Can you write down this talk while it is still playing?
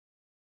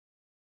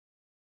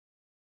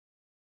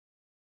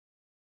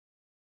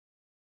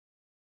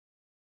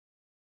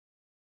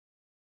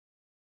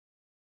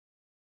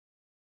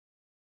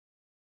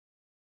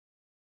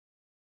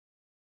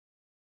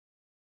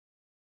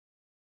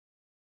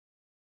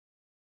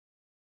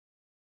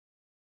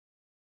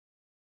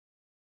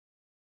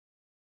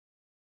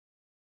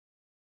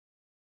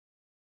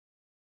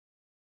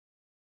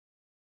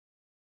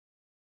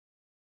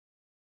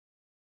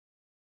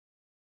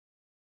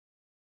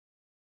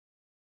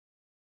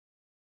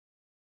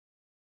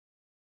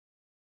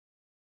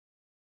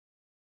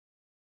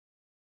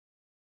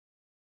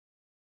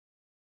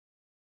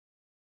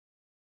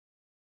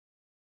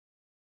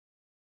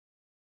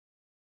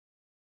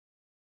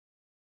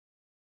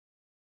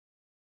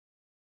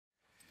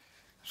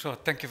So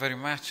thank you very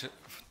much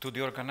to the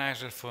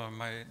organizer for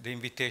the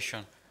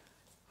invitation.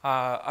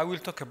 I will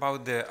talk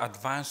about the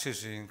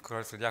advances in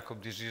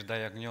Creutzfeldt-Jakob disease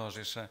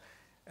diagnosis,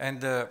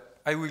 and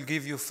I will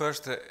give you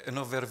first an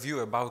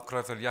overview about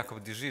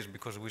Creutzfeldt-Jakob disease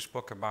because we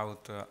spoke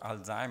about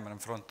Alzheimer and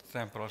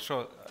frontotemporal.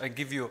 So I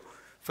give you,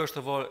 first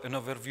of all, an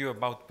overview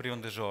about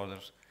prion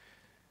disorders.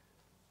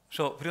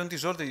 So prion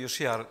disorders, you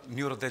see, are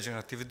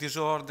neurodegenerative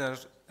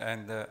disorders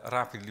and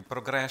rapidly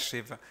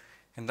progressive,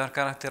 and are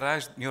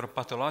characterized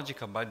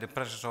neuropathological by the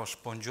presence of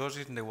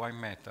spongiosis in the white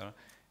matter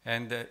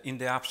and in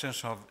the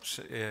absence of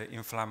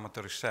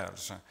inflammatory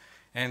cells,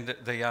 and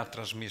they are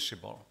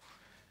transmissible.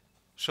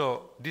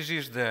 So this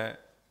is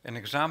an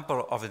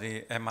example of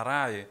the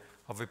MRI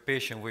of a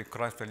patient with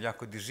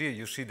Creutzfeldt-Jakob disease.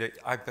 You see the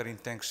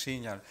hyperintense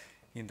signal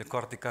in the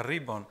cortical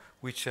ribbon,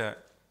 which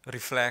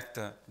reflect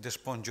the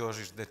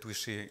spongiosis that we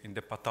see in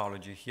the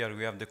pathology. Here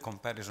we have the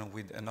comparison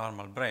with a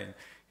normal brain.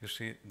 You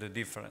see the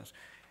difference.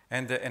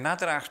 And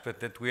another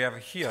aspect that we have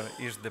here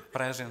is the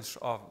presence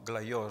of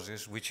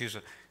gliosis, which is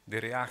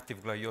the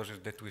reactive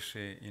gliosis that we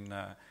see in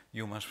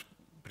human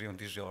prion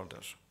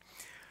disorders.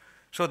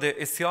 So the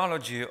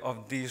etiology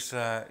of this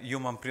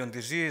human prion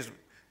disease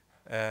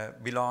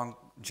belong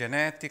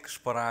genetic,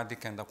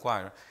 sporadic, and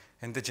acquired.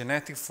 And the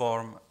genetic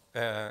form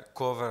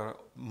cover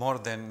more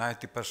than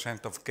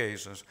 90% of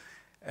cases,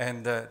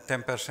 and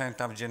 10%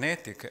 are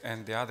genetic,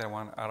 and the other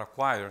one are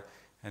acquired.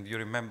 And you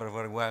remember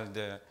very well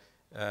the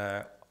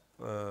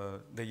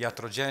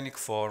iatrogenic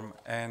form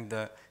and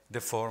the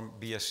form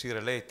BSC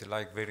related,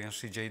 like variant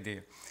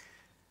CJD.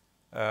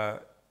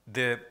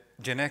 The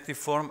genetic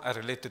form are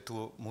related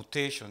to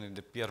mutation in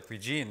the PRP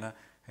gene,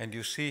 and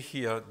you see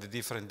here the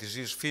different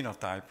disease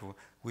phenotype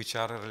which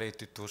are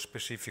related to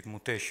specific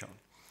mutation.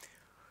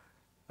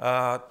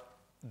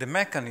 The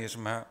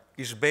mechanism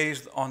is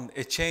based on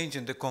a change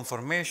in the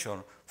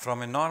conformation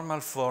from a normal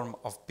form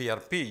of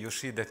PRP, you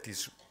see that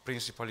is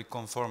principally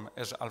conformed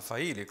as alpha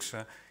helix,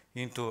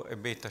 into a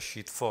beta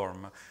sheet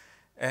form.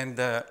 And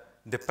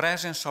the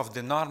presence of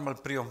the normal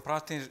prion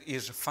protein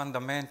is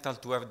fundamental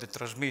to have the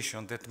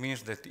transmission. That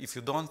means that if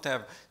you don't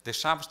have the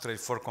substrate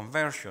for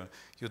conversion,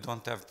 you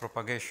don't have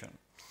propagation.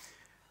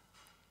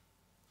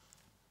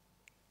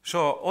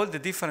 So all the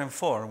different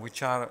forms,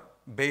 which are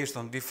based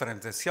on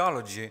different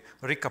etiology,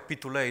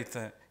 recapitulate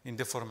in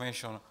the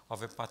formation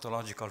of a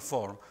pathological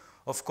form.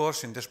 Of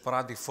course, in the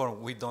sporadic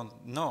form, we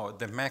don't know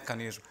the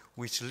mechanism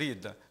which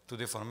lead to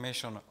the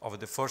formation of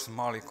the first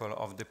molecule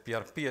of the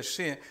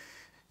PRPSC.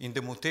 In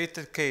the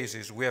mutated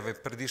cases, we have a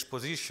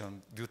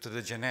predisposition due to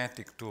the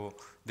genetic to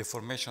the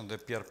formation of the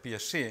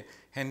PRPSC,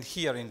 and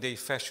here in the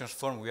infectious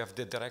form, we have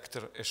the direct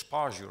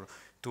exposure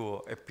to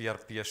a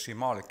PRPSC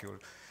molecule.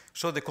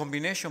 So the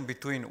combination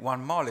between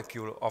one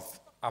molecule of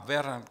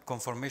aberrant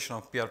conformation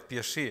of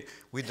PRPSC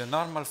with the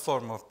normal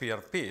form of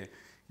PRP,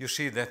 you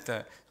see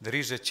that there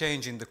is a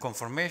change in the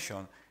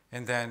conformation,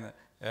 and then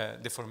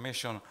the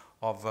formation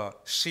of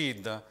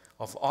seed,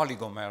 of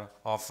oligomer,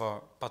 of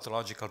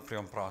pathological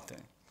prion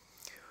protein.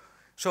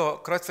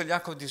 So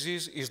Creutzfeldt-Jakob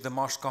disease is the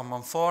most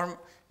common form.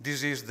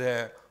 This is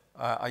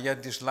I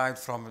had this slide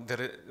from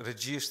the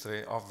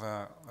registry of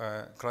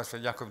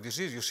Creutzfeldt-Jakob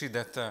disease. You see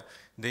that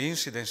the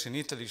incidence in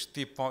Italy is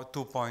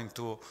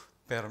 2.2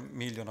 per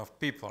million of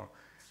people.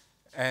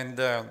 And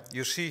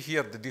you see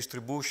here the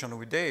distribution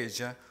with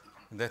age,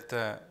 that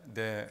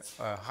the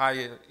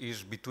high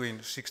is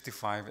between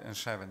 65 and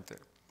 70.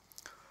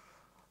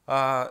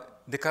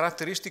 The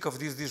characteristic of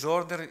this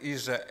disorder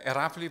is a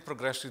rapidly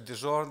progressive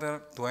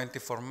disorder.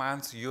 24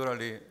 months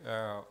usually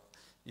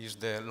is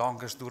the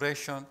longest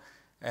duration,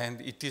 and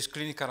it is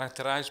clinically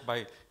characterized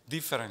by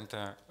different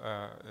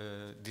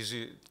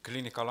disease,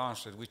 clinical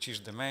onset, which is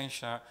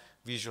dementia,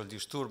 visual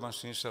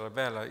disturbance in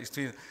cerebella.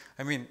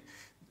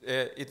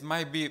 It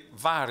might be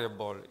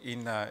variable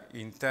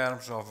in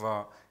terms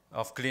of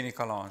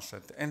clinical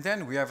onset. And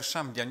then we have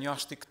some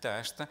diagnostic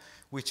tests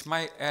which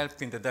might help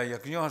in the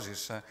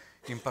diagnosis.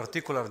 In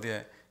particular,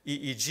 the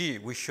EEG,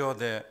 we show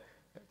the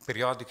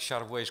periodic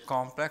sharp wave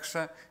complex,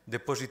 the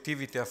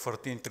positivity of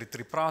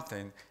 14-33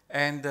 protein,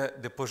 and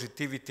the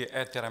positivity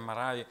at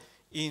MRI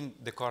in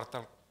the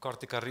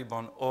cortical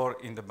ribbon or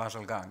in the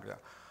basal ganglia.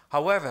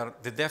 However,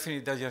 the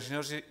definite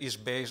diagnosis is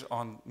based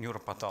on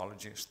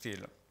neuropathology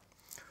still.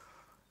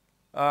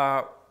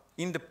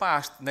 In the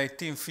past,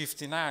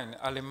 1959,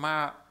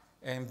 Alemà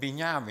and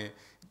Bignami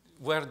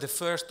were the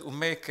first to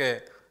make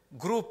a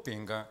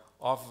grouping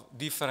of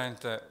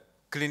different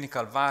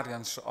clinical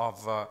variants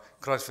of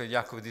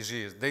Creutzfeldt-Jakob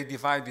disease. They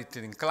divided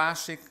it in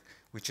classic,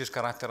 which is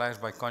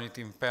characterized by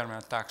cognitive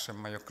impairment, attacks, and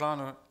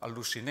myoclonus,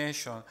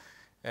 hallucination,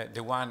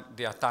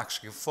 the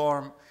ataxic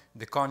form,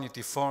 the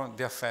cognitive form,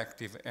 the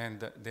affective, and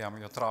the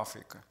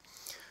amyotrophic.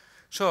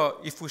 So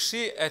if we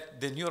see at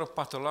the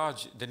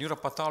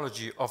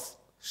neuropathology of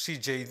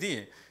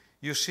CJD,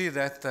 you see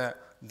that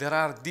there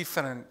are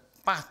different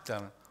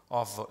patterns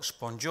of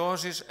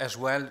spongiosis as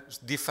well as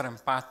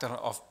different patterns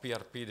of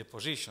PRP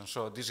deposition.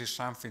 So this is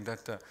something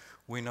that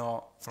we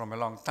know from a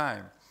long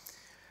time.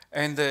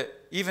 And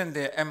even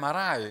the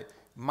MRI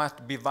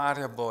might be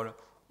variable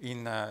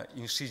in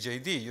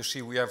CJD. You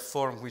see we have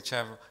forms which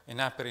have an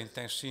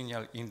hyperintense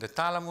signal in the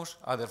thalamus,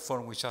 other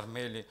forms which are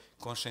mainly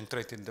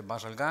concentrated in the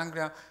basal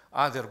ganglia,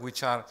 other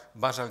which are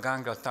basal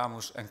ganglia,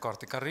 thalamus, and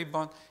cortical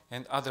ribbon,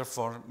 and other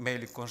forms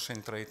mainly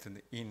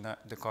concentrated in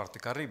the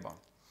cortical ribbon.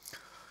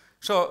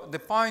 So the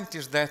point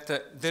is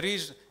that there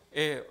is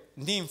an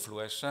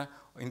influence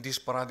in this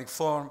sporadic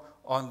form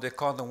on the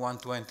codon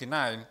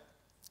 129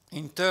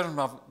 in terms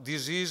of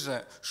disease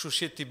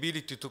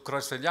susceptibility to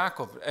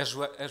Creutzfeldt-Jakob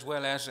as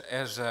well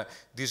as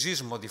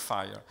disease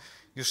modifier.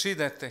 You see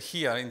that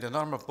here in the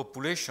normal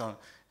population,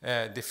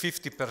 the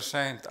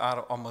 50%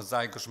 are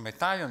homozygous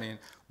methionine,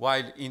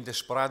 while in the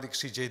sporadic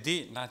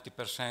CJD,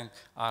 90%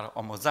 are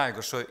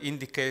homozygous. So it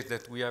indicates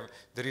that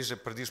there is a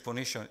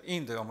predisposition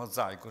in the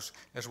homozygous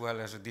as well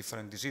as a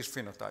different disease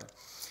phenotype.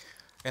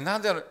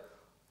 Another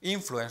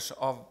influence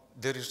of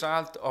the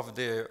result of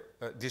the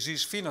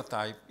disease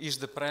phenotype is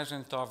the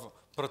presence of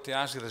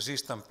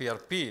protease-resistant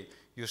PRP.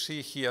 You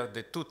see here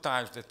the two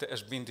types that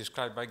has been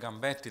described by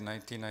Gambetti in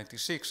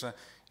 1996.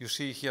 You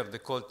see here the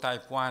called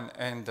type 1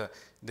 and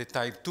the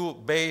type 2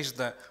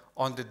 based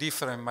on the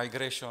different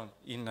migration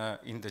in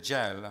the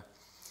gel.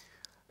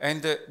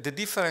 And the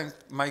different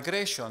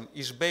migration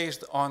is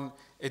based on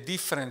a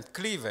different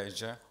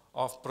cleavage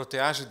of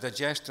protease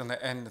digestion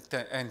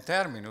and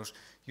terminus.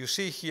 You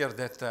see here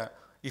that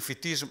if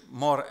it is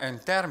more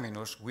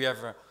N-terminus, we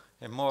have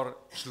a more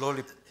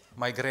slowly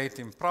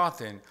migrating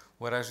protein,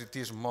 whereas it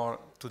is more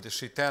to the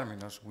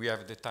C-terminus, we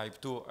have the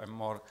type 2 and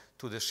more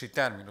to the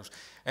C-terminus.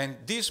 And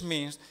this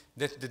means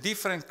that the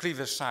different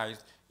cleavage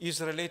sites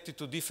is related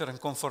to different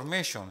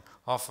conformation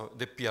of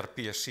the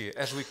PRPSC,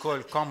 as we call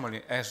it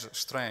commonly as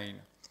strain.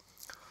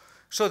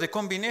 So the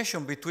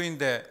combination between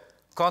the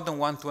codon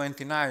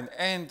 129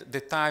 and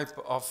the type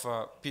of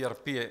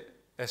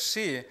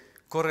PRPSC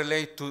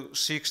correlate to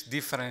 6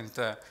 different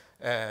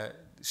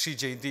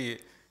CJD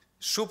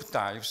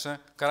subtypes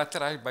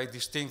characterized by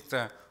distinct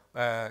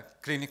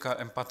clinical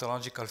and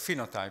pathological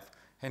phenotype.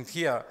 And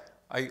here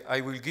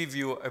I will give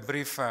you a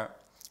brief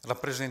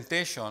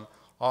representation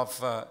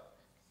of,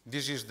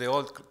 this is the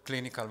old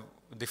clinical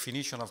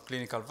definition of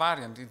clinical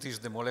variant. It is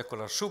the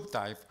molecular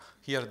subtype,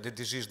 here the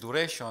disease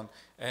duration,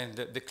 and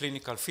the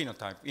clinical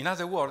phenotype. In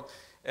other words,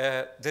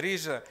 there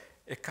is a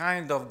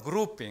kind of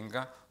grouping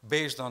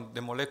based on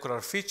the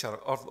molecular feature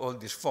of all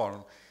these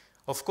forms.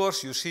 Of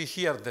course, you see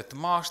here that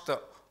most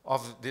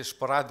of the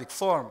sporadic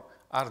form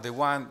are the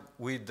one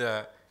with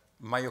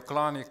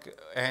myoclonic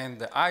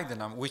and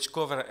idenam, which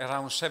cover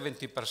around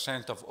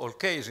 70% of all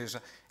cases,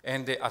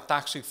 and the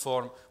ataxic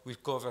form will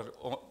cover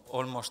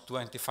almost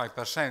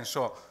 25%.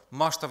 So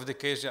most of the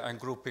cases are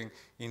grouping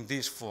in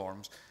these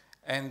forms.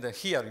 And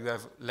here you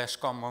have less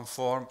common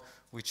forms,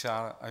 which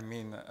are,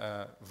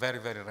 very,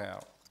 very rare.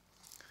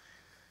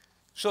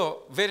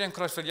 So variant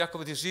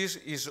Creutzfeldt-Jakob disease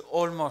is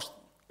almost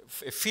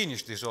a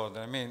finished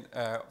disorder.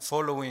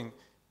 Following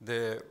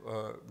the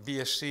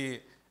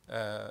BSC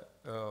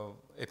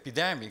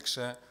epidemics,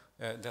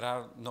 there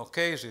are no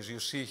cases. You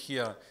see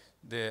here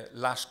the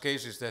last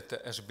cases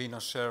that has been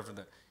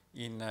observed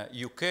in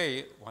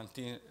UK,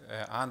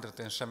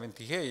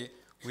 178.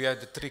 We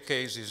had 3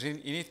 cases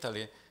in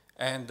Italy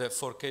and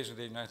 4 cases in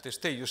the United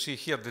States. You see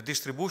here the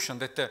distribution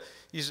that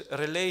is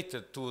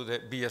related to the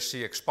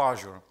BSC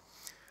exposure.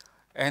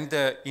 And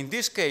in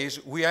this case,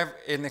 we have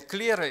a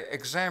clear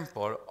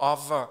example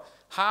of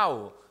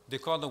how the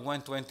codon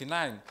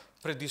 129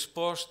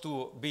 predisposed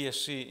to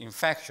BSC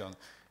infection,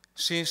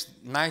 since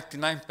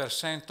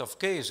 99% of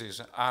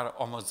cases are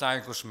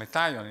homozygous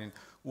methionine,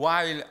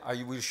 while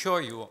I will show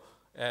you,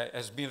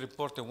 has been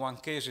reported 1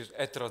 case is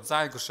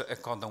heterozygous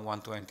codon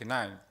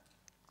 129.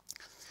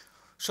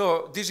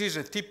 So this is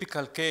a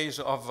typical case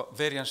of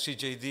variant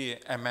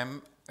CJD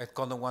MM at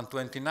codon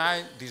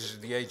 129. This is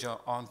the age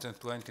of onset,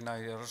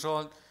 29 years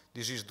old.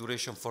 This is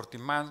duration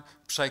 14 months,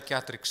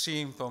 psychiatric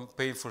symptom,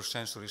 painful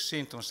sensory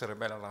symptoms,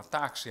 cerebellar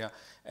ataxia,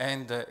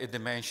 and a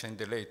dementia in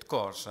the late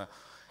course.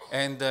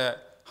 And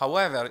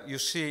however, you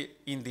see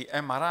in the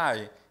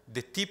MRI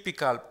the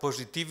typical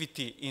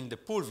positivity in the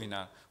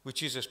pulvinar,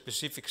 which is a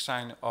specific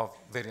sign of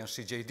variant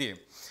CJD.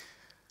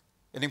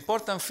 An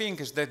important thing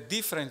is that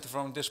different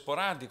from the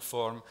sporadic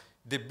form,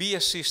 the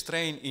BSC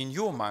strain in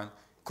human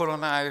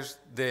colonized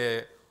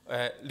the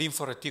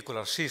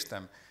lymphoreticular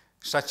system,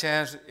 such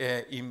as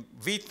in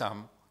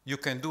Vitam, you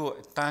can do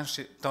a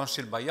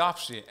tonsil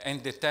biopsy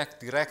and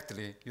detect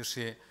directly, you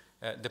see,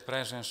 the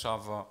presence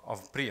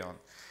of prion.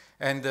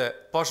 And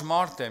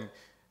post-mortem,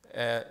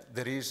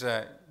 there is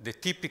the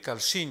typical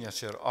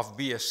signature of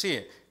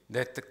BSC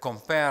that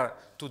compared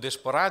to the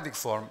sporadic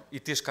form,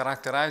 it is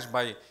characterized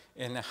by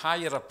a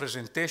higher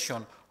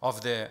representation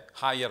of the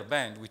higher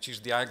band, which is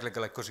the highly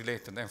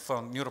glycosylated. And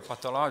from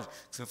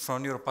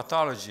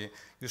neuropathology,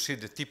 you see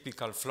the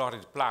typical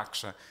florid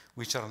plaques,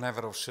 which are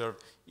never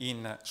observed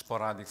in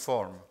sporadic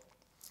form.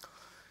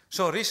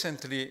 So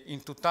recently,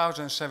 in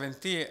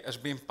 2017, has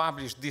been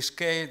published this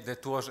case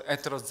that was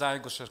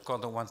heterozygous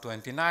codon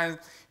 129.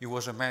 He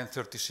was a man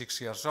 36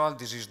 years old,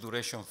 disease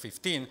duration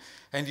 15.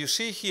 And you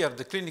see here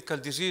the clinical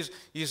disease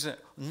is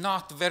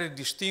not very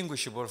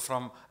distinguishable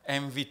from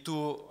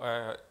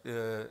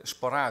MV2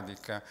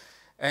 sporadic.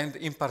 And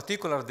in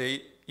particular,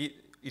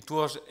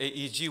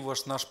 EEG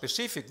was not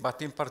specific, but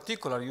in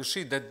particular, you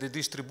see that the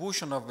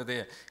distribution of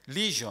the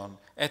lesion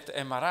at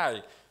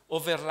MRI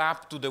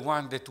overlap to the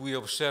one that we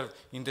observed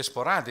in the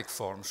sporadic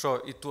form. So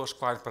it was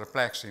quite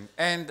perplexing.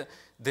 And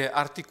the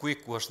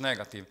RT-QIC was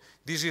negative.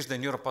 This is the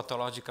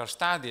neuropathological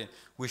study.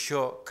 We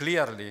show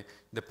clearly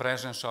the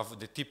presence of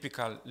the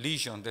typical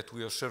lesion that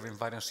we observe in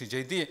variant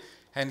CJD.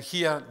 And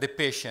here the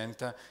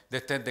patient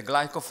that had the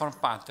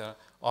glycoform pattern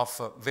of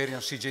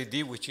variant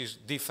CJD, which is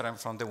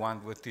different from the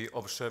one that we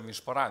observe in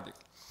sporadic.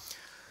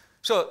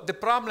 So the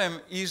problem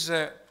is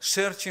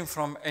searching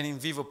from an in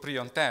vivo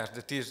prion test.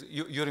 That is,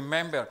 you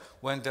remember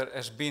when there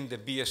has been the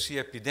BSC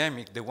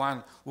epidemic, the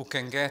one who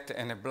can get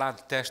a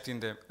blood test in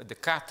the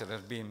catheter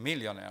has been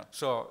millionaire.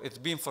 So it's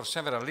been for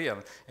several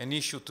years an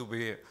issue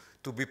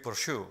to be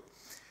pursued.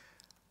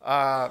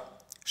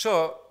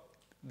 So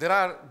there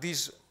are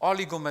these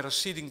oligomer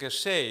seeding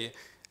assay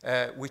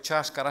which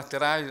are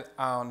characterized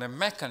on a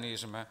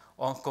mechanism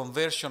on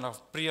conversion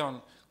of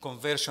prion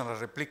conversion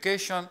and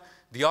replication.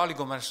 The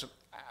oligomers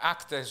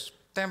act as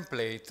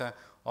template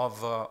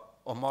of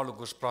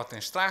homologous protein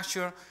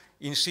structure.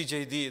 In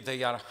CJD,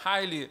 they are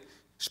highly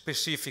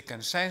specific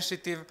and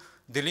sensitive.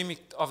 The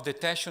limit of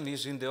detection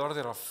is in the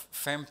order of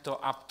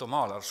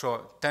femto-aptomolar,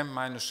 so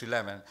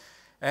 10⁻11.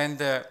 And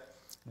the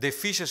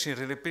efficiency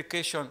in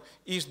replication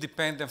is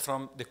dependent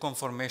from the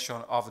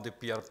conformation of the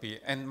PRP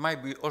and might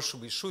also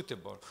be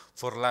suitable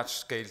for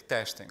large-scale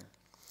testing.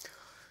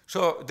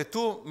 So the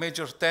two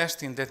major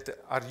testing that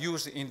are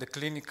used in the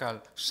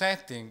clinical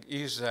setting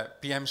is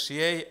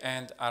PMCA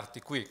and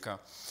RT-QIC.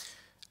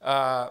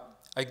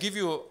 I give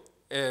you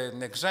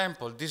an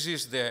example. This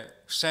is the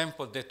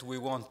sample that we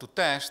want to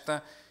test.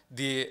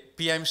 The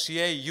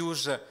PMCA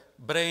use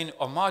brain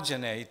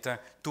homogenate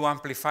to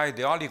amplify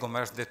the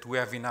oligomers that we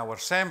have in our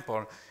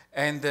sample,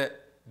 and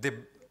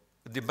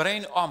the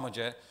brain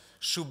homogenate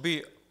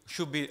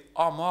should be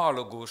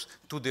homologous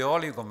to the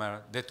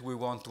oligomer that we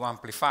want to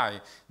amplify.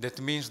 That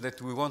means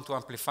that we want to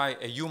amplify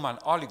a human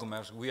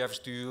oligomer. We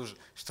have to use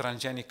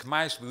transgenic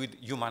mice with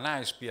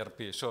humanized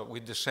PRP, so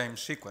with the same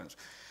sequence.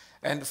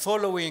 And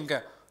following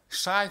a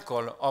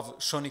cycle of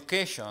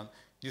sonication,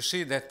 you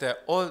see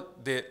that all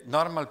the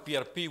normal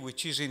PRP,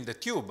 which is in the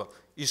tube,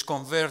 is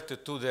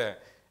converted to the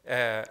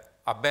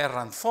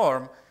aberrant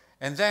form,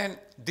 and then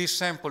this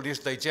sample is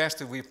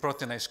digested with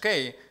proteinase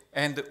K,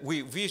 and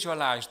we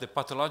visualize the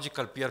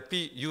pathological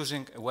PRP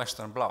using a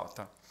Western blot.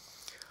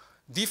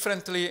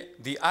 Differently,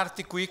 the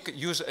RT-QIC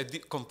use a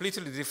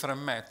completely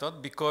different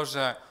method because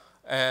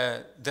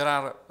there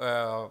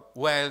are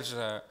wells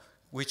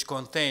which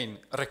contain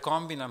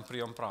recombinant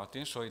prion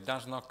protein, so it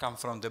does not come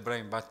from the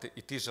brain, but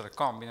it is a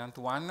recombinant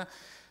one,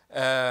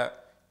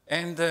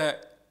 and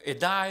a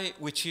dye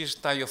which is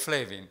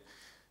thioflavin.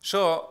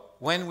 So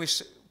when we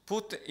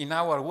put in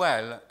our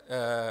well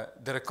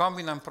the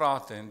recombinant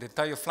protein, the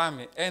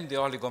thioflavin, and the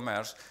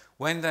oligomers,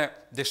 when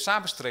the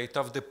substrate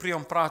of the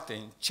prion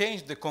protein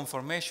change the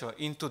conformation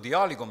into the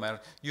oligomer,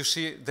 you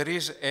see there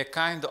is a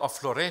kind of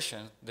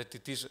fluorescence that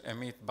it is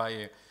emitted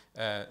by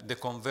the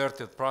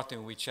converted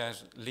protein which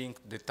has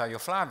linked the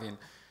thioflavin.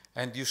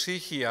 And you see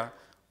here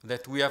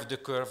that we have the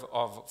curve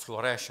of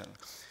fluorescence.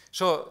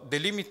 So the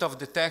limit of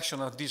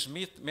detection of this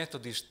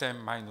method is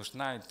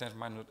 10⁻9,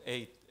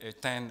 10⁻8,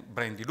 10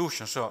 brain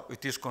dilution. So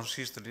it is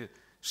consistently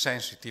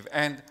sensitive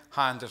and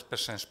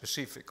 100%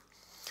 specific.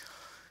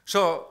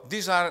 So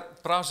these are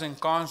pros and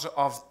cons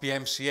of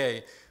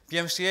PMCA.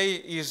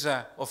 PMCA is,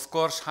 of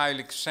course,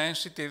 highly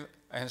sensitive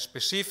and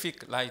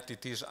specific, like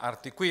it is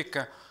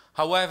RT-QIC.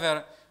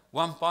 However,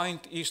 one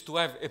point is to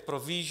have a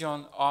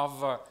provision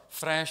of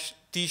fresh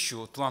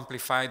tissue to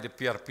amplify the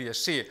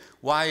PRPSC,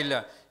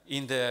 while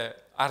in the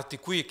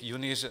RT-QIC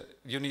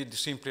you need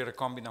simply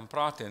recombinant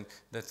protein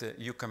that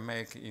you can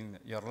make in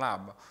your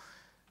lab.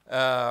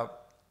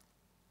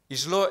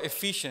 Is low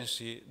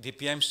efficiency, the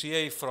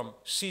PMCA from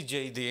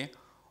CJD,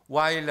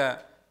 while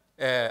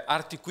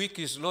RT-QIC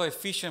is low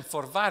efficient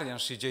for variant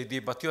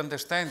CJD, but you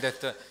understand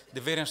that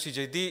the variant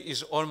CJD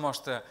is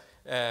almost,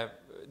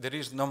 there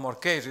is no more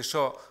cases.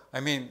 So, I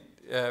mean,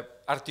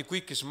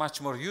 RT-QIC is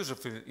much more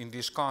useful in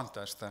this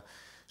context.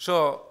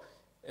 So,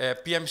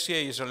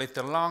 PMCA is a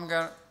little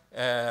longer.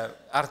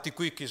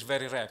 RT-QIC is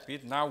very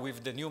rapid. Now,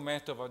 with the new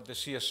method of the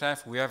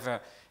CSF, we have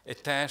a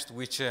test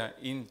which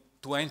in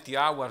 20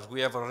 hours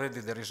we have already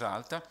the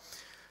result.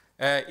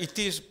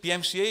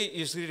 PMCA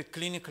is really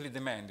clinically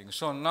demanding,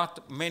 so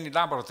not many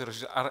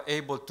laboratories are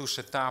able to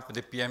set up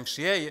the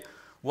PMCA,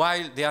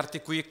 while the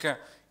RT-QIC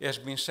has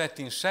been set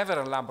in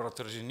several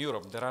laboratories in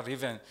Europe. There are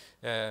even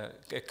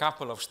a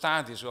couple of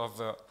studies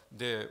of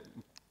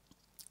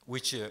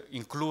which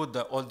include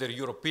all the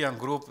European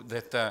group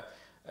that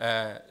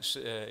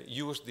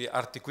use the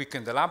RT-QIC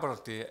in the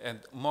laboratory, and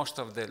most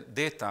of the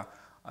data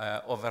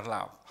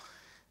overlap.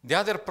 The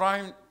other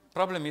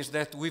problem is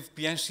that with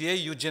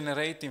PNCA you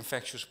generate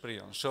infectious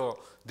prions. So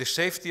the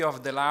safety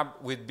of the lab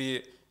would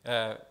be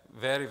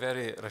very,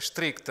 very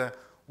restricted,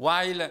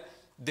 while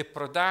the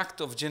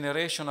product of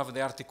generation of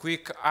the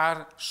RT-Quick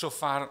are so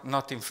far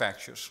not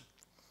infectious.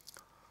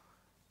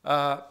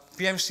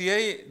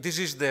 PMCA, this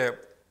is the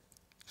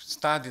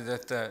study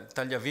that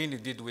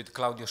Tagliavini did with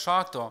Claudio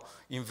Soto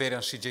in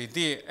variant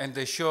CJD, and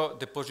they show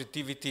the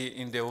positivity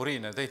in the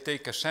urine. They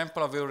take a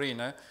sample of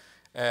urine,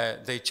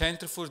 they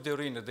centrifuge the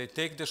urine, they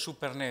take the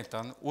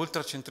supernatant,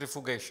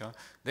 ultracentrifugation,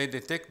 they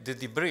detect the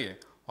debris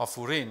of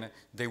urine,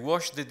 they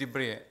wash the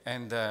debris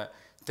and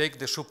take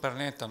the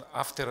supernatant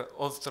after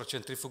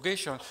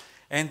ultracentrifugation,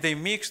 and they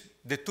mix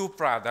the two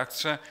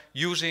products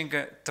using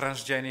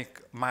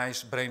transgenic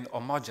mice brain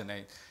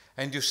homogenate.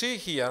 And you see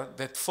here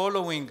that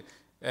following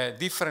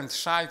different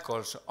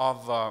cycles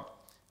of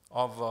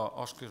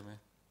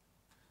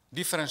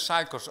different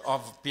cycles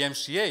of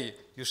PMCA,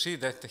 you see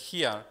that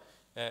here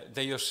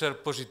they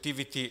observe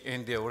positivity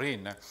in the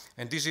urine,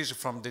 and this is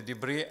from the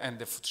debris and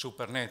the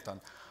supernatant.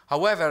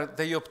 However,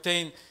 they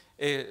obtain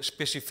a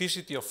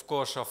specificity, of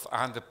course, of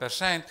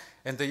 100%,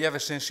 and they have a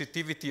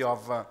sensitivity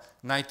of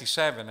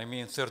 97, I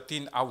mean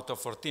 13 out of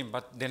 14,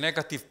 but the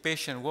negative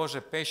patient was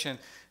a patient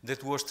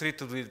that was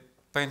treated with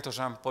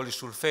pentosan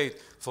polysulfate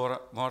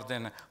for more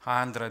than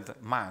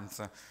 100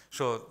 months.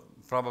 So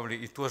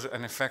probably it was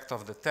an effect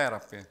of the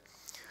therapy.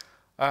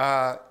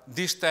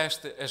 This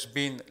test has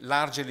been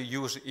largely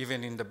used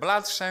even in the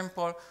blood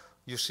sample.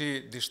 You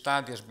see this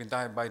study has been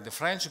done by the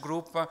French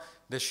group.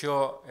 They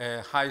show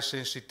high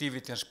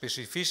sensitivity and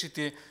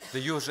specificity. They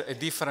use a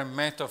different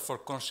method for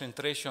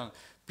concentration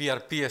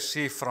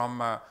PRPSC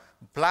from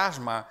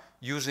plasma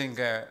using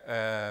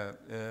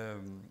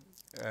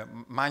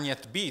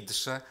magnet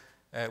beads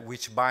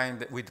which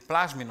bind with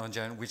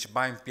plasminogen, which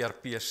bind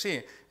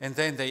PRPSC, and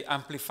then they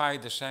amplify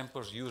the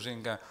samples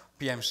using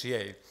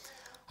PMCA.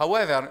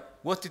 However,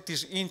 what it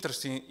is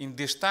interesting in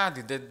this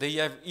study that they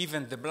have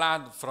even the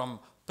blood from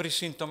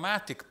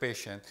pre-symptomatic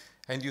patient,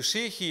 and you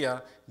see here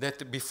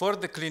that before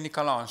the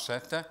clinical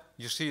onset,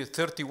 you see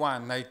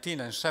 31, 19,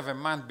 and 7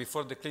 months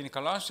before the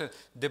clinical onset,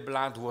 the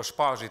blood was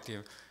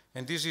positive.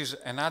 And this is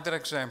another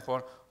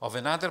example of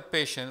another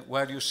patient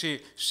where you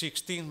see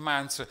 16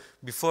 months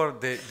before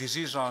the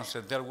disease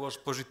onset, there was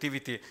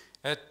positivity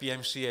at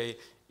PMCA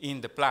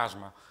in the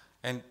plasma.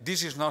 And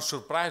this is not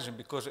surprising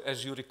because,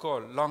 as you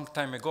recall, a long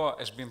time ago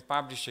has been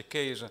published a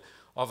case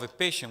of a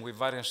patient with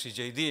variant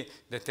CJD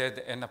that had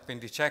an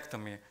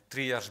appendicectomy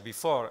 3 years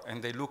before,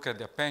 and they look at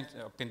the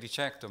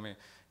appendicectomy,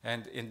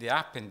 and in the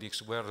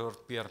appendix were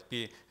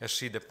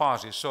PRP-SC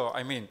deposits. So,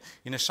 I mean,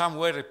 in some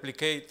way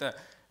replicate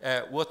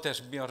what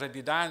has been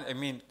already done. I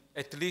mean,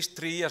 at least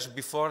 3 years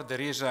before there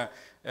is a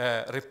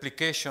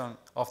replication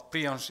of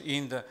prions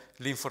in the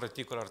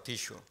lymphoreticular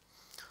tissue.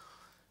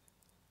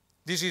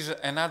 This is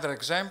another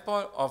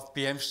example of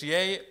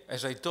PMCA.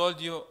 As I told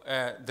you,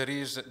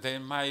 there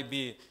might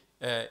be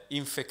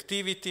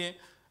infectivity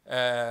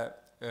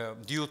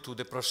due to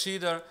the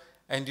procedure,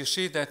 and you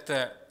see that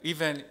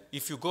even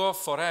if you go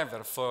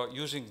forever for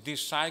using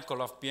this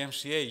cycle of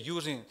PMCA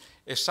using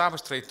a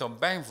substrate of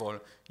Benvol,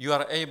 you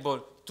are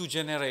able to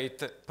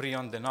generate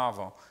prion de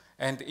novo.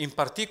 And in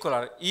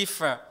particular,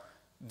 if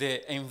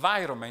the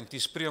environment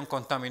is prion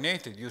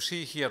contaminated, you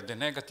see here the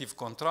negative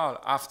control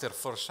after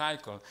 4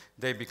 cycles,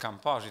 they become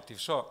positive.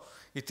 So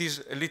it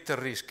is a little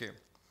risky.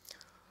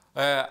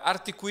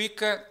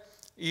 RT-Quick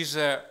is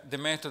the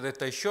method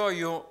that I show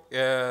you.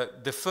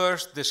 The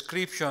first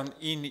description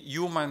in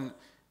human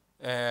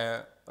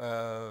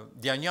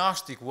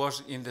diagnostic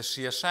was in the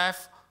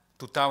CSF,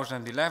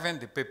 2011.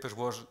 The paper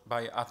was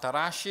by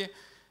Atarashi.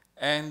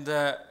 And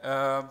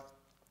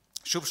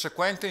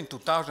subsequently, in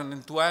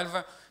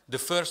 2012, the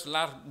first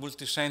large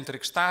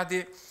multicentric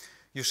study,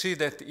 you see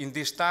that in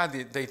this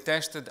study they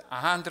tested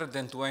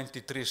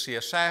 123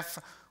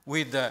 CSF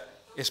with a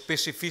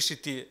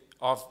specificity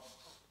of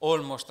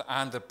almost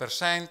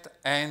 100%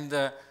 and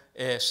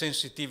a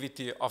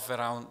sensitivity of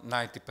around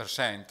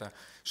 90%.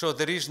 So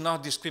there is no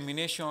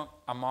discrimination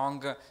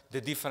among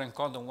the different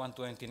codon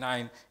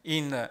 129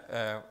 in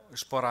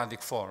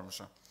sporadic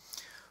forms.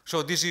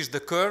 So this is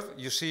the curve.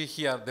 You see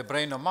here the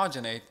brain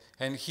homogenate,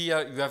 and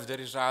here you have the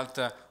result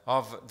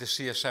of the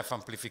CSF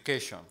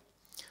amplification.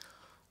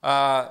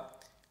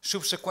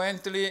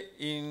 Subsequently,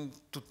 in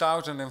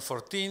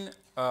 2014,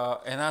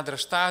 another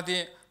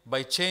study,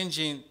 by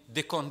changing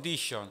the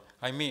condition,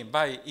 I mean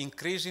by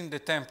increasing the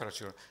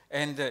temperature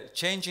and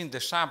changing the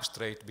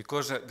substrate,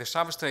 because the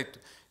substrate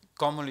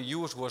commonly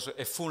used was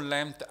a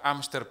full-length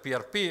hamster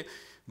PRP,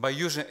 by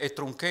using a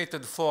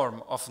truncated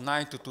form of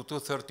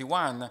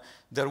 9-231,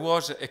 there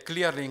was a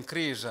clear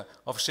increase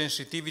of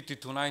sensitivity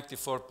to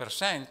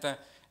 94%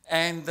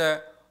 and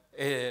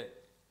a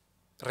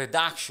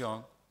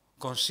reduction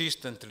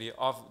consistently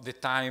of the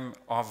time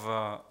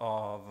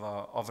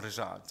of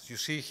results. You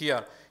see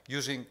here,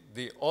 using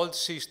the old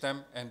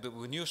system and the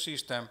new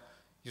system,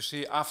 you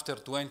see after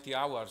 20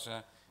 hours,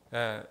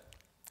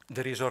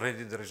 there is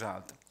already the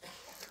result.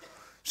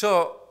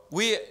 So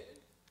we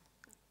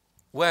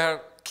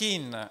were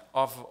keen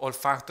of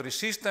olfactory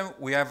system.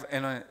 We have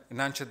an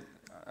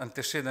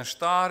antecedent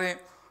story.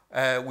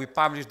 We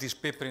published this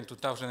paper in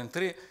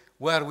 2003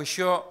 where we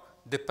show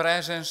the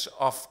presence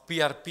of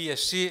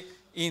PRPSC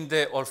in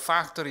the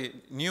olfactory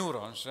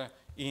neurons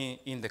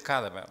in the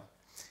cadaver.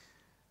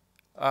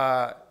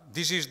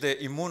 This is the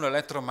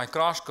immunoelectron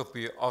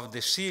microscopy of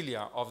the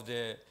cilia of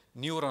the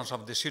neurons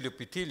of the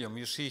cilioepithelium.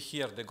 You see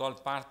here the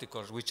gold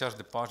particles which are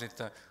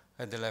deposited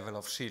at the level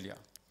of cilia.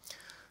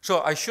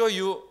 So I show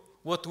you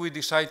what we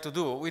decide to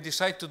do. We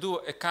decide to do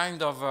a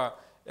kind of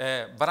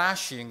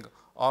brushing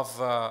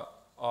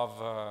of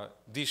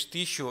this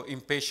tissue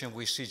in patients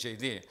with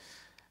CJD.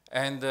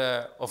 And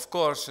of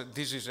course,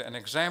 this is an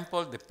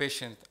example. The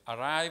patient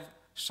arrived,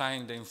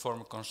 signed the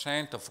informed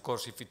consent. Of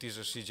course, if it is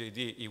a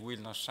CJD, he will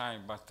not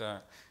sign, but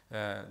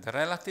the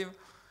relative.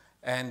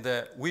 And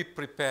we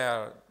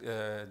prepare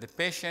the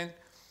patient.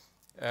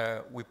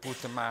 We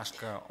put a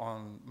mask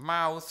on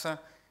mouth.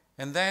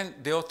 And then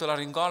the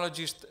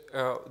otolaryngologist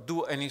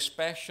do an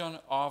inspection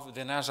of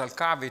the nasal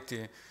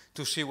cavity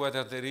to see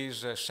whether there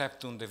is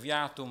septum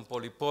deviatum,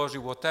 polyposis,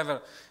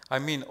 whatever,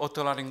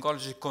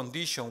 otolaryngology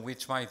condition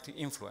which might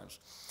influence.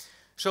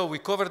 So we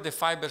cover the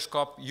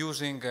fiberscope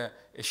using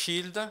a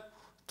shield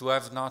to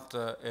have not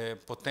a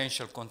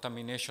potential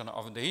contamination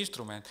of the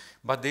instrument,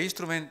 but the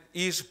instrument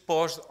is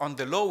posed on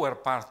the lower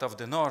part of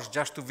the nose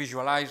just to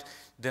visualize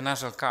the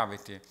nasal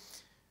cavity.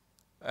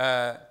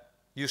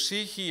 You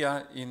see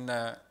here in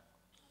the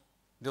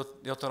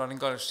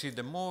otolaryngologist see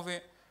the movie,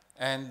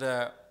 and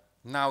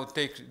now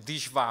take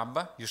this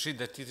swab. You see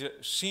that it is a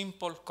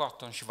simple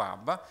cotton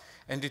swab,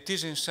 and it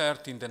is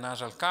inserted in the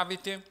nasal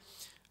cavity,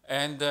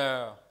 and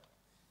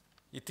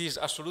it is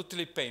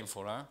absolutely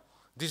painful.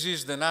 This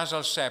is the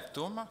nasal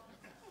septum.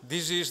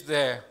 This is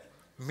the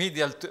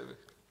medial,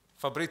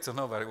 Fabrizio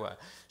knows very well.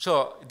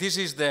 So this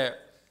is the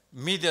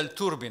medial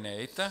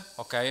turbinate,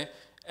 okay?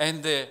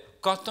 And the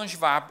cotton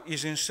swab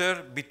is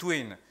inserted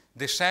between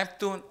the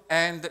septum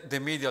and the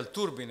medial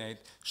turbinate,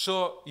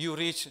 so you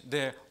reach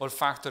the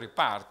olfactory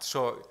part.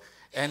 So,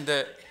 and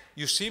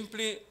you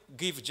simply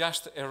give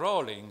just a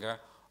rolling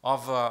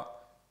of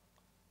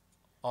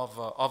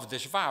the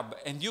swab,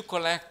 and you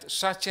collect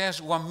such as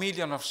 1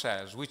 million of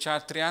cells, which are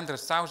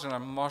 300,000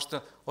 at most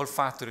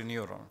olfactory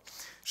neurons.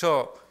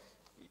 So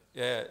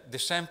the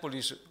sample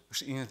is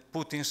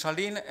put in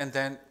saline, and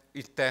then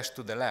it tests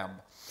to the lab.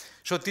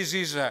 So this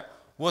is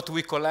what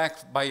we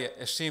collect by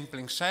a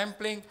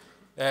sampling.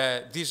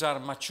 These are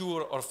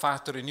mature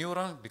olfactory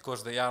neurons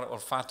because they are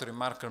olfactory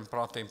marker and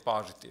protein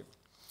positive.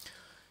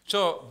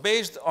 So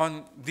based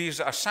on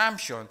this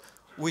assumption,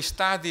 we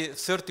study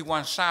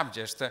 31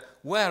 subjects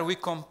where we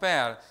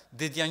compare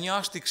the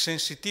diagnostic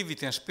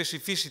sensitivity and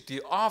specificity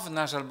of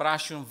nasal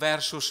brushing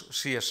versus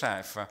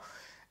CSF.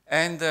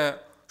 And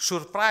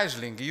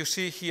surprisingly, you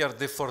see here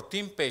the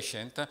 14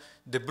 patients.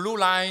 The blue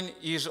line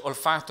is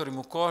olfactory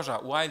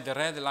mucosa, while the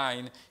red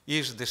line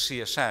is the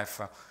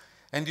CSF.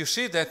 And you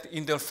see that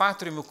in the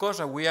olfactory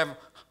mucosa, we have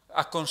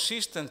a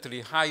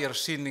consistently higher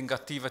sealing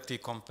activity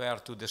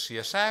compared to the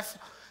CSF.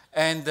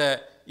 And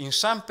in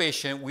some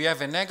patients, we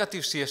have a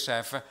negative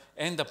CSF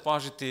and a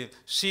positive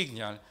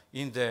signal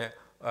in the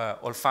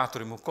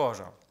olfactory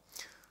mucosa.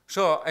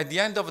 So at the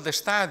end of the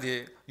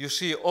study, you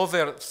see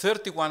over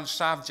 31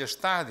 subject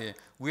study,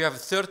 we have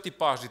 30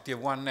 positive,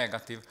 1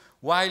 negative,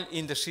 while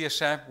in the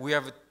CSF, we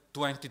have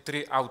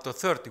 23 out of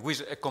 30,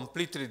 which is a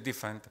completely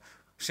different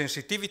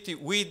sensitivity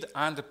with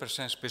 100%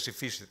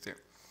 specificity.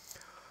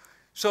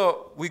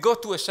 So we go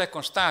to a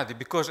second study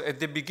because at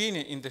the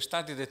beginning in the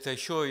study that I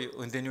show you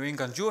in the New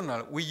England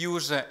Journal, we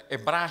use a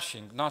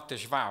brushing, not a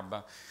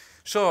swab.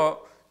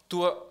 So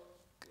to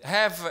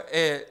have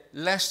a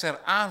lesser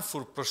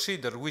harmful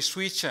procedure, we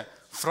switch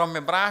from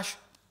a brush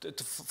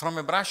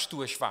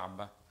to a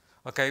swab.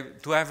 Okay,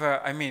 to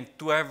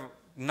have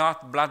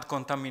not blood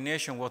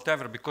contamination,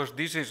 whatever, because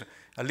this is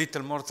a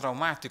little more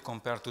traumatic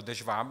compared to the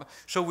swab.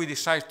 So we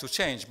decided to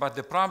change. But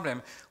the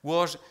problem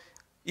was,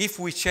 if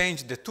we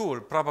change the tool,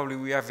 probably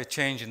we have a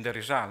change in the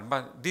result.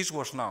 But this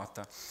was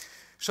not.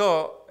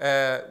 So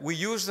we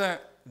use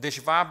the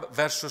swab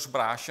versus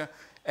brush,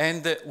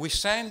 and we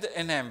send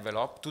an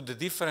envelope to the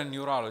different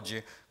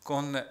neurology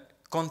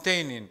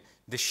containing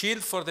the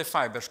shield for the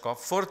fiberscope,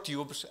 4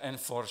 tubes, and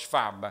 4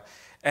 swab.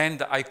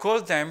 And I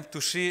called them to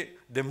see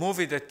the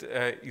movie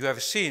that you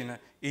have seen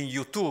in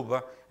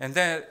YouTube, and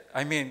then,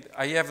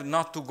 I have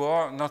not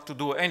to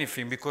do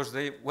anything because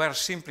they were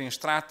simply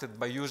instructed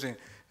by using,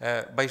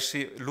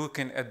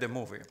 looking at the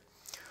movie.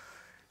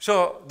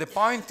 So the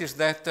point is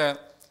that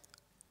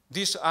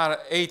these are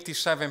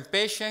 87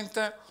 patients.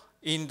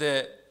 In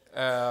the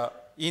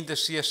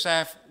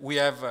CSF, we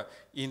have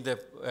in the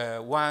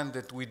one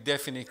that we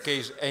definite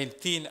case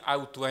 18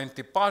 out of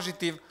 20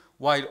 positive,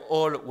 while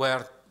all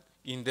were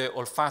in the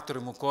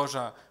olfactory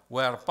mucosa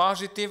were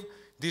positive.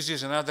 This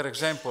is another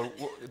example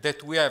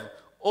that we have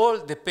all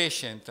the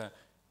patients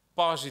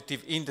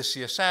positive in the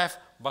CSF,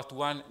 but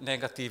 1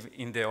 negative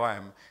in the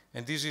OM.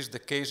 And this is the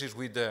cases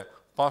with the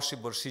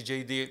possible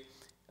CJD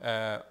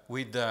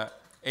with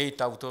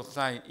 8 out of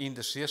 9 in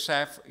the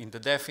CSF, in the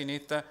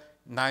definite,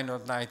 9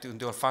 out of 9 in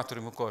the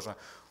olfactory mucosa.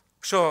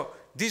 So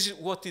this is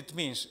what it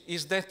means,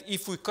 is that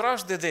if we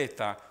cross the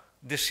data,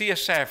 the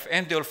CSF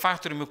and the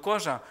olfactory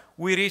mucosa,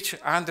 we reach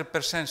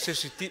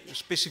 100%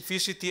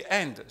 specificity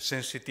and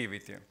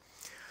sensitivity.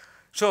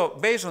 So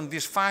based on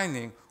this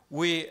finding,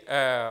 we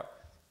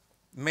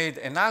made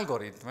an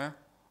algorithm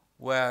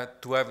where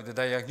to have the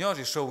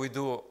diagnosis. So we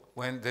do,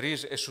 when there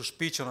is a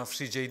suspicion of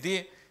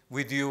CJD,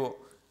 we do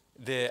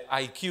the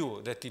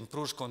IQ that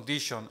improves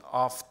condition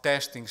of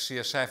testing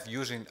CSF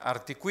using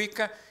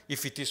RT-Quick.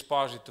 If it is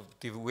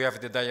positive, we have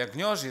the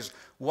diagnosis,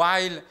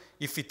 while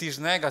if it is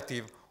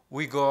negative,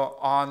 we go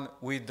on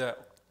with the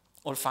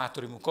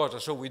olfactory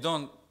mucosa. So we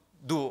don't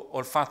do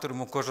olfactory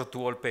mucosa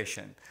to all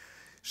patients.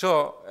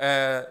 So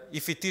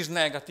if it is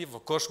negative,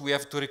 of course, we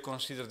have to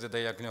reconsider the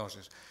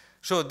diagnosis.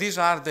 So these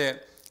are the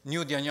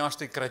new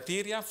diagnostic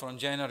criteria from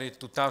January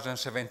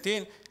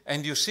 2017.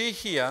 And you see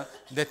here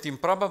that in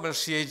probable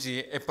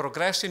CAG, a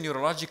progressive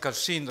neurological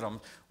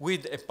syndrome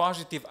with a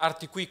positive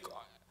RT-Quick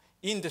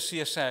in the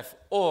CSF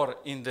or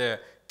in the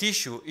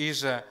tissue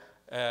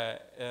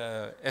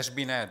has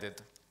been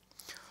added.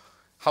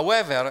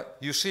 However,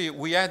 you see,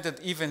 we added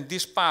even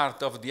this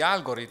part of the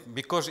algorithm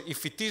because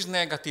if it is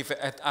negative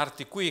at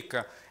RT-Quick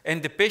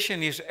and the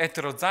patient is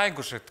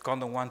heterozygous at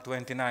codon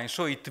 129,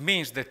 so it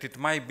means that it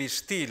might be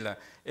still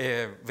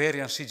a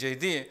variant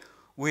CJD,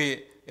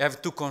 we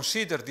have to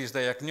consider this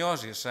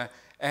diagnosis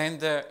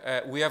and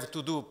we have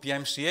to do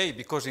PMCA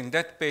because in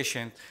that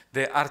patient,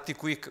 the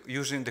RT-Quick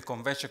using the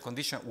conventional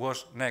condition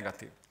was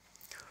negative.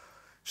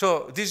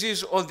 So this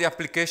is all the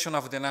application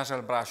of the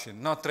nasal brushing.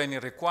 No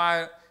training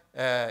required.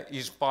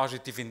 Is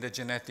positive in the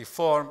genetic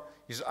form,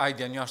 is high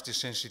diagnostic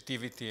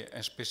sensitivity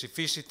and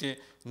specificity,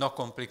 no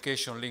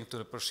complication linked to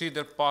the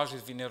procedure,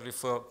 positive in early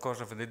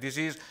course of the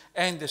disease,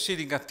 and the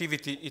seeding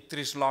activity is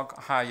 3 log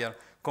higher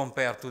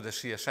compared to the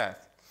CSF.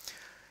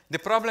 The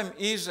problem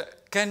is,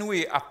 can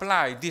we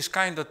apply this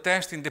kind of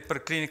test in the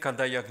preclinical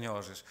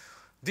diagnosis?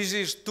 This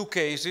is 2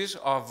 cases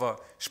of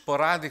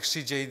sporadic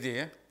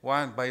CJD,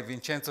 one by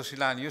Vincenzo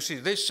Silani. You see,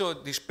 they saw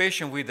this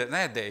patient with an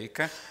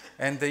headache,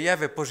 and they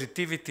have a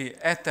positivity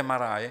at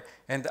MRI,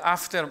 and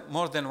after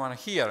more than 1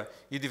 year,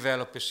 he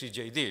developed a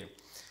CJD.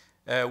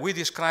 We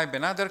describe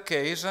another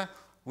case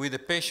with a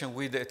patient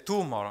with a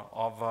tumor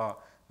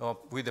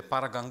with a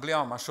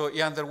paraganglioma. So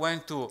he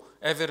underwent to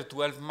every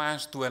 12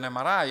 months to an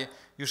MRI.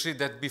 You see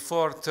that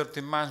before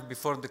 13 months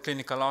before the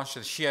clinical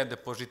onset, she had a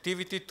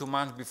positivity. 2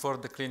 months before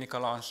the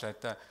clinical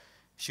onset,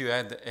 she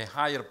had a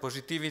higher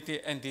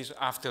positivity, and this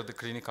after the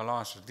clinical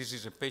onset. This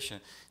is a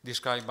patient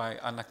described by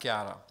Anna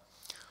Chiara.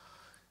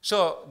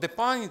 So the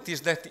point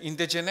is that in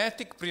the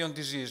genetic prion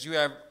disease, you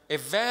have a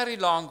very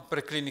long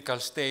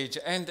preclinical stage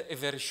and a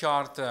very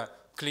short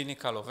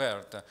clinical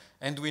overt.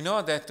 And we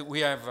know that we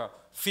have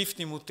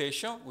 50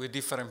 mutations with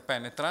different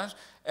penetrance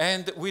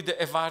and with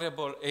a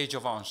variable age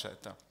of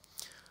onset.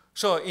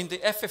 So in the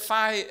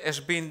FFI has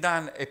been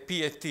done a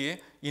PET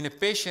in a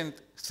patient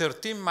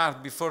 13 months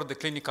before the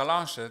clinical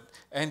onset,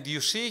 and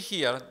you see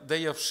here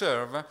they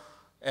observe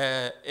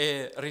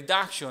a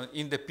reduction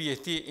in the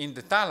PET in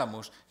the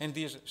thalamus, and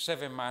this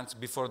 7 months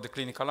before the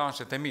clinical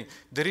onset. I mean,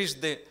 there is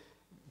the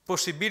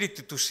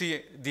possibility to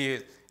see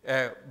the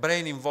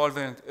brain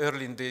involvement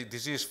early in the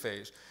disease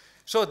phase.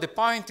 So the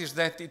point is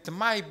that it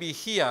might be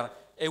here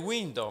a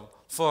window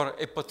for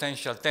a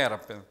potential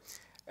therapy.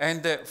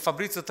 And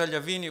Fabrizio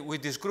Tagliavini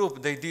with this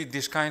group, they did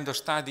this kind of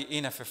study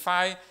in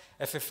FFI.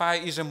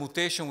 FFI is a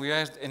mutation we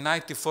have a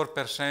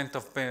 94%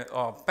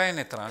 of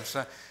penetrance,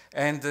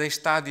 and they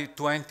studied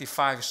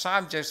 25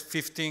 subjects,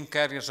 15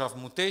 carriers of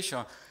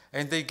mutation,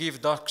 and they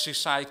give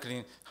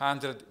doxycycline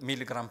 100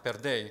 milligram per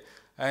day.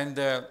 And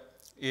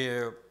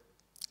the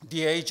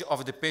age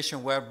of the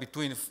patient were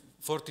between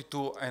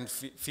 42 and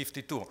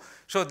 52.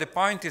 So the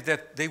point is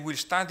that they will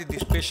study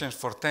these patients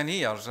for 10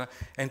 years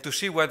and to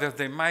see whether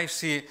they might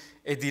see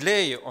a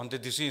delay on the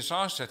disease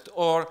onset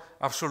or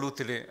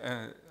absolutely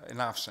an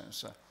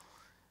absence.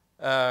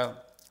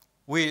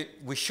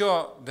 We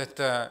show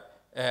that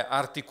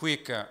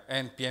RT-Quick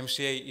and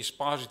PMCA is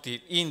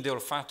positive in the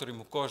olfactory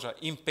mucosa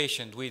in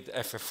patients with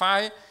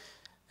FFI.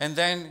 And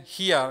then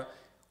here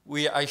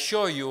I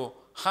show you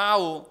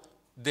how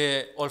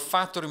the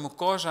olfactory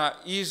mucosa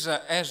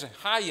has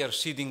higher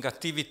seeding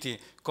activity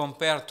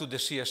compared to the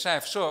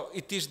CSF. So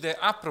it is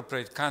the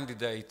appropriate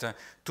candidate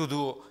to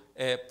do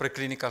a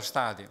preclinical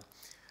study.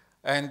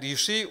 And you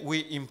see,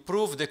 we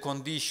improve the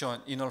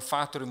condition in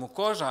olfactory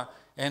mucosa,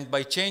 and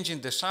by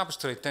changing the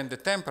substrate and the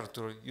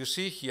temperature, you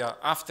see here,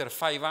 after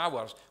 5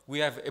 hours, we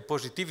have a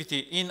positivity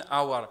in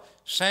our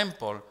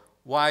sample,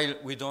 while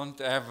we don't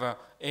have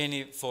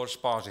any false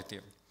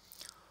positive.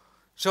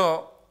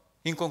 So,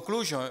 in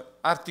conclusion,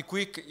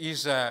 RT-Quick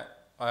is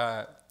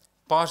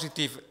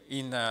positive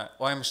in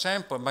OM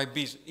sample, but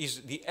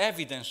is the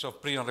evidence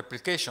of prion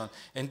replication,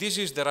 and this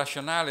is the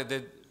rationale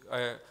that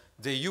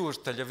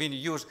Tagliavini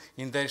used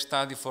in their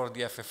study for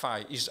the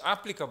FFI. Is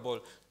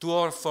applicable to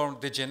all form,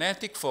 the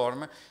genetic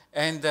form,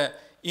 and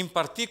in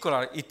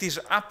particular, it is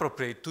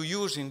appropriate to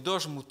use in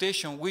those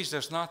mutations which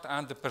does not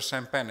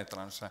 100%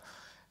 penetrance.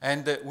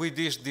 And we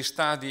did this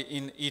study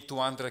in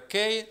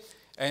E200K,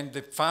 and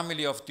the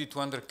family of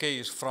T200K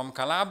is from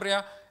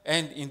Calabria,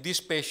 and in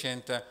this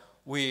patient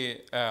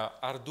we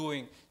are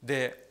doing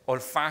the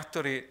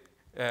olfactory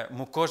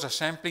mucosa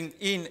sampling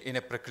in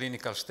a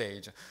preclinical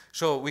stage.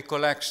 So we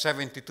collect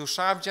 72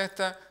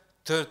 subjects,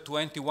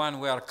 21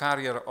 were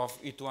carrier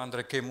of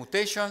E200K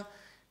mutation,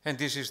 and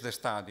this is the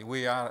study.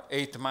 We are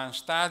 8-month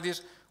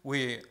studies.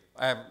 We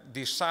have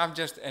these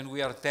subjects, and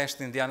we are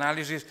testing the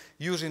analysis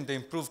using the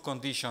improved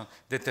condition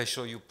that I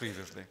showed you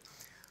previously.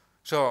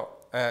 So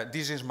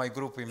this is my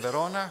group in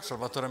Verona.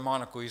 Salvatore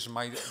Monaco is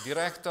my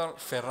director.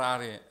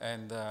 Ferrari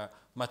and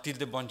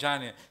Matilde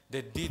Bongiani,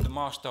 they did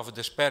most of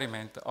the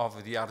experiment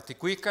of the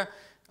Atypical.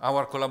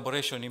 Our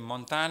collaboration in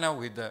Montana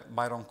with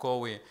Byron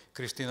Cowie,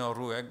 Cristina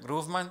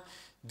Gruvman.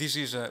 This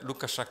is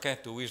Luca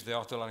Sacchetto, who is the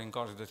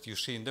otolaryngologist that you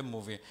see in the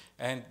movie,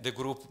 and the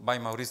group by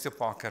Maurizio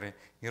Poccari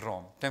in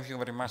Rome. Thank you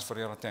very much for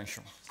your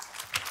attention.